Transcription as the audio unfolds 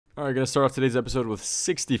Alright, gonna start off today's episode with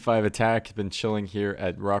 65 attack. Been chilling here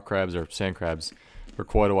at rock crabs or sand crabs for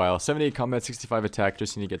quite a while. 78 combat, 65 attack.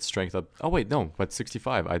 Just need to get strength up. Oh wait, no, but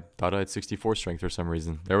 65. I thought I had 64 strength for some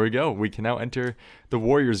reason. There we go. We can now enter the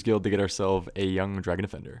Warriors Guild to get ourselves a young Dragon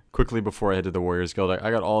Defender. Quickly before I head to the Warriors Guild,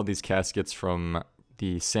 I got all these caskets from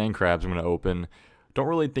the sand crabs I'm gonna open. Don't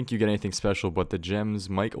really think you get anything special, but the gems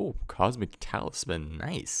might. Oh, Cosmic Talisman,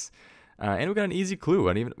 nice. And we got an easy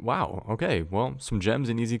clue. Wow. Okay. Well, some gems,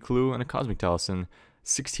 an easy clue, and a cosmic talisman.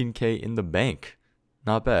 16k in the bank.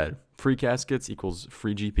 Not bad. Free caskets equals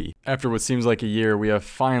free GP. After what seems like a year, we have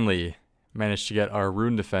finally managed to get our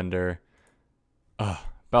rune defender.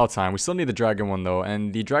 About time. We still need the dragon one though,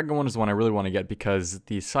 and the dragon one is the one I really want to get because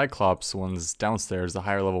the cyclops ones downstairs, the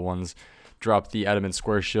higher level ones, drop the adamant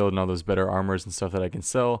square shield and all those better armors and stuff that I can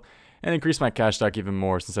sell. And increase my cash stack even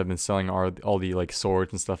more since I've been selling all the like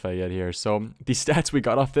swords and stuff I get here. So the stats we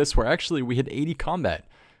got off this were actually we hit 80 combat,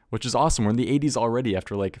 which is awesome. We're in the 80s already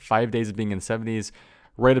after like 5 days of being in the 70s,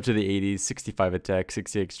 right up to the 80s. 65 attack,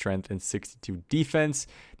 68 strength, and 62 defense.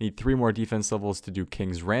 Need 3 more defense levels to do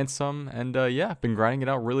King's Ransom. And yeah, been grinding it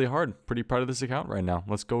out really hard. Pretty proud of this account right now.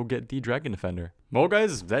 Let's go get the Dragon Defender. Well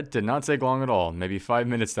guys, that did not take long at all. Maybe 5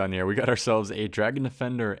 minutes down here. We got ourselves a Dragon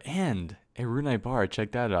Defender and a Runite Bar.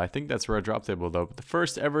 Check that out. I think that's for a drop table though. But the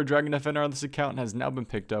first ever Dragon Defender on this account has now been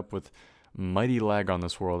picked up with mighty lag on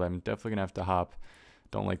this world. I'm definitely gonna have to hop.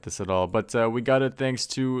 Don't like this at all. But we got it thanks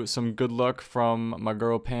to some good luck from my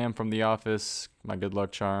girl Pam from the office. My good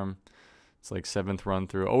luck charm. It's like 7th run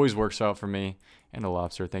through. Always works out for me. And a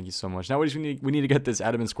lobster. Thank you so much. Now we need to get this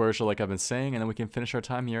adamant square shield like I've been saying, and then we can finish our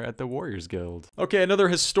time here at the Warriors Guild. Okay, another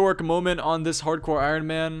historic moment on this hardcore Iron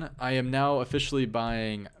Man. I am now officially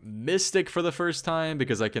buying Mystic for the first time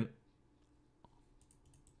because I can...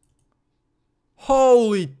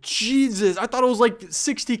 Holy Jesus! I thought it was like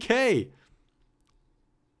 60k!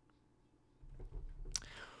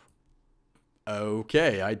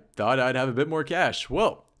 Okay, I thought I'd have a bit more cash.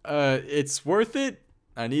 Well, it's worth it.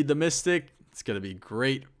 I need the Mystic. It's gonna be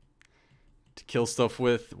great to kill stuff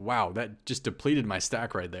with. Wow, that just depleted my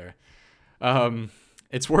stack right there.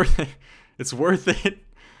 It's worth it. It's worth it.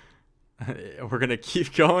 We're gonna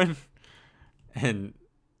keep going. And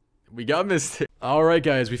we got Mystic. Alright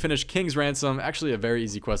guys, we finished King's Ransom. Actually a very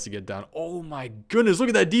easy quest to get done. Oh my goodness, look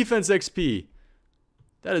at that defense XP.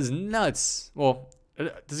 That is nuts. Well,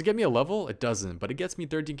 does it get me a level? It doesn't, but it gets me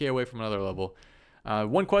 13k away from another level.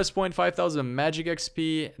 1 quest point, 5,000 magic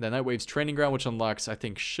XP, the Nightwave's training ground, which unlocks, I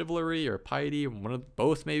think, chivalry or piety, one of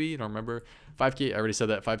both maybe, I don't remember. 5k, I already said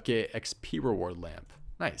that, 5k XP reward lamp.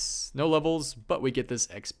 Nice. No levels, but we get this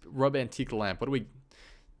rub antique lamp. What do we,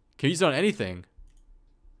 can we use it on anything?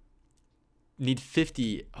 Need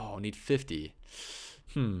 50, oh, need 50.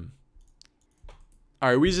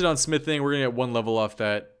 Alright, we use it on smithing, we're gonna get 1 level off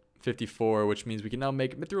that, 54, which means we can now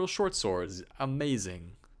make mithril short swords.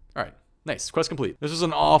 Amazing. Alright. Nice. Quest complete. This was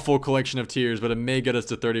an awful collection of tiers, but it may get us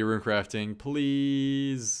to 30 rune crafting.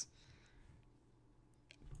 Please.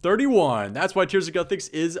 31. That's why Tears of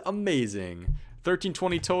Guthix is amazing.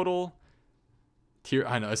 1320 total. Tier.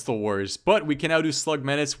 I know, it's still Warriors. But we can now do Slug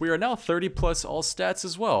Menace. We are now 30 plus all stats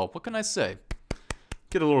as well. What can I say?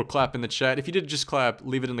 Get a little clap in the chat. If you did just clap,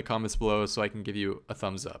 leave it in the comments below so I can give you a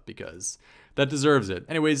thumbs up because that deserves it.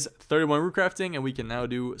 Anyways, 31 root crafting, and we can now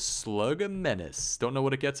do Slug Menace. Don't know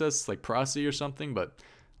what it gets us, like Prosy or something, but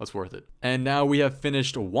that's worth it. And now we have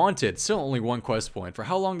finished Wanted. Still only 1 quest point. For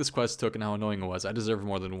how long this quest took and how annoying it was, I deserve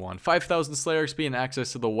more than 1. 5,000 Slayer XP and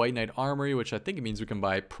access to the White Knight Armory, which I think it means we can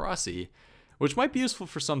buy Prosy, which might be useful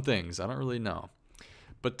for some things. I don't really know.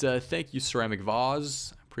 But thank you, Ceramic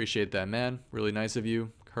Vase. Appreciate that, man. Really nice of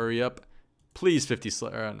you. Hurry up. Please, 50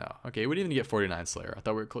 Slayer. No. Okay, we didn't even get 49 Slayer. I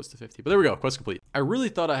thought we were close to 50. But there we go. Quest complete. I really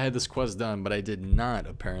thought I had this quest done, but I did not,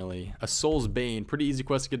 apparently. A Soul's Bane. Pretty easy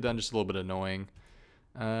quest to get done. Just a little bit annoying.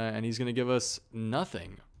 And he's going to give us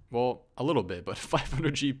nothing. Well, a little bit, but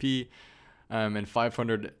 500 GP and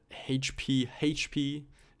 500 HP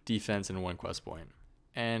defense and 1 quest point.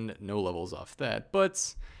 And no levels off that.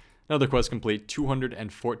 But another quest complete.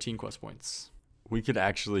 214 quest points. We could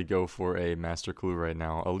actually go for a master clue right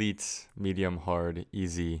now. Elite, medium, hard,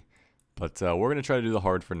 easy. But we're going to try to do the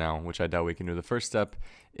hard for now, which I doubt we can do. The first step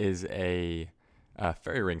is a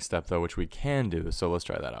fairy ring step, though, which we can do. So let's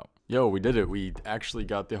try that out. Yo, we did it. We actually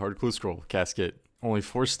got the hard clue scroll casket. Only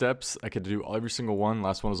 4 steps. I could do every single one.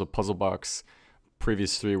 Last one was a puzzle box.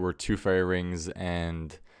 Previous 3 were 2 fairy rings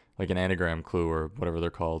and like an anagram clue or whatever they're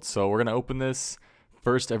called. So we're going to open this.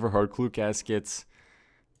 First ever hard clue casket.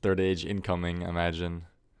 3rd age incoming, imagine.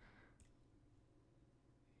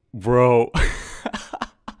 Bro.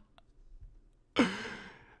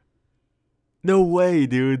 No way,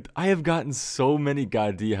 dude. I have gotten so many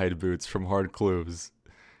God D'hide boots from hard clues.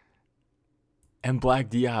 And black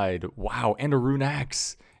D'hide. Wow. And a rune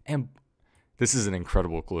axe. And this is an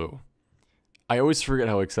incredible clue. I always forget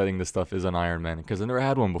how exciting this stuff is on Iron Man because I never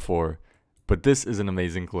had one before. But this is an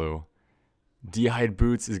amazing clue. D'hide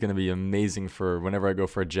boots is going to be amazing for whenever I go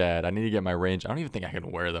for a Jad. I need to get my range. I don't even think I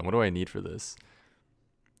can wear them. What do I need for this?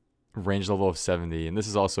 Range level of 70. And this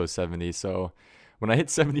is also a 70. So when I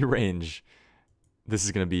hit 70 range, this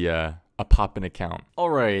is going to be a pop-in account.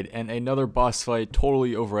 Alright, and another boss fight.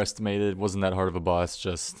 Totally overestimated. Wasn't that hard of a boss.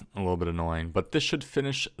 Just a little bit annoying. But this should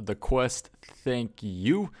finish the quest. Thank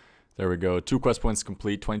you. There we go. 2 quest points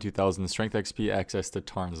complete. 22,000 strength XP. Access to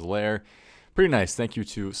Tarn's Lair. Pretty nice. Thank you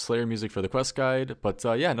to Slayer Music for the quest guide. But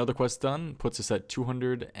yeah, another quest done. Puts us at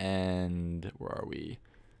 200 and... where are we?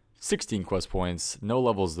 16 quest points. No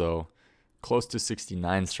levels though. Close to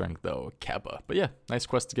 69 strength though. Kappa. But yeah, nice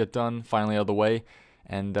quest to get done. Finally out of the way.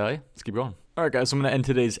 And yeah, let's keep going. Alright guys, so I'm going to end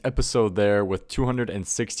today's episode there with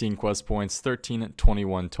 216 quest points.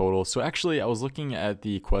 1321 total. So actually, I was looking at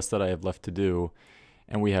the quest that I have left to do.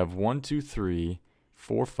 And we have 1, 2, 3,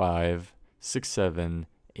 4, 5, 6, 7...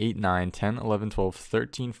 8, 9, 10, 11, 12,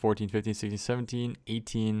 13, 14, 15, 16, 17,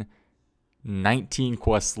 18, 19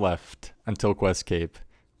 quests left until Quest Cape.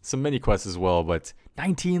 Some mini quests as well, but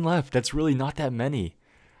 19 left. That's really not that many.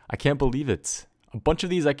 I can't believe it. A bunch of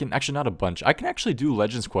these I can, actually not a bunch. I can actually do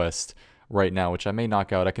Legends Quest right now, which I may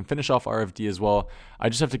knock out. I can finish off RFD as well. I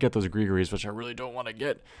just have to get those Gregories, which I really don't want to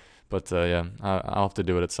get. But yeah, I'll have to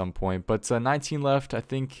do it at some point. But 19 left, I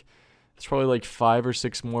think... There's probably like 5 or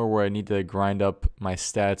 6 more where I need to grind up my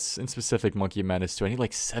stats, in specific Monkey Madness 2. I need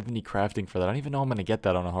like 70 crafting for that. I don't even know I'm going to get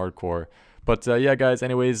that on a hardcore. But yeah, guys,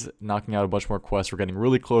 anyways, knocking out a bunch more quests. We're getting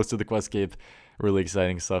really close to the quest cape. Really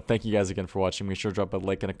exciting stuff. Thank you guys again for watching. Make sure to drop a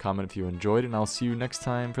like and a comment if you enjoyed, and I'll see you next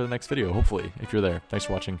time for the next video, hopefully, if you're there. Thanks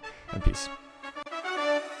for watching, and peace.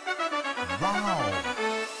 Wow.